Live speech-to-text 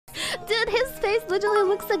Dude, his face literally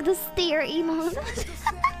looks like the stare emote.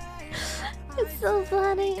 It's so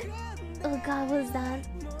funny. Oh god, what was that?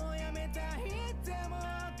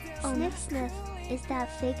 Sniff sniff. Is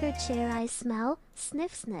that faker chair I smell?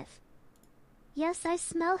 Sniff sniff. Yes, I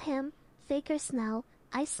smell him. Faker smell.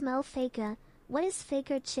 I smell faker. What is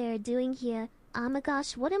faker chair doing here? Oh my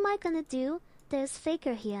gosh, what am I gonna do? There's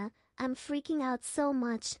faker here. I'm freaking out so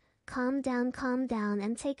much. Calm down,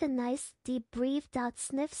 and take a nice deep breath.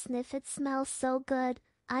 Sniff sniff, it smells so good.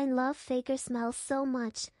 I love faker smell so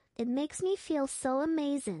much. It makes me feel so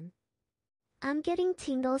amazing. I'm getting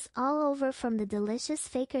tingles all over from the delicious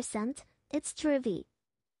faker scent. It's trivy.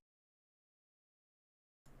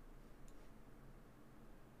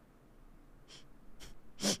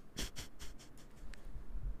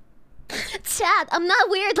 Chat, I'm not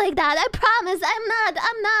weird like that. I promise. I'm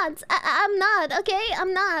not. Okay?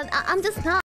 I'm not. I'm just not.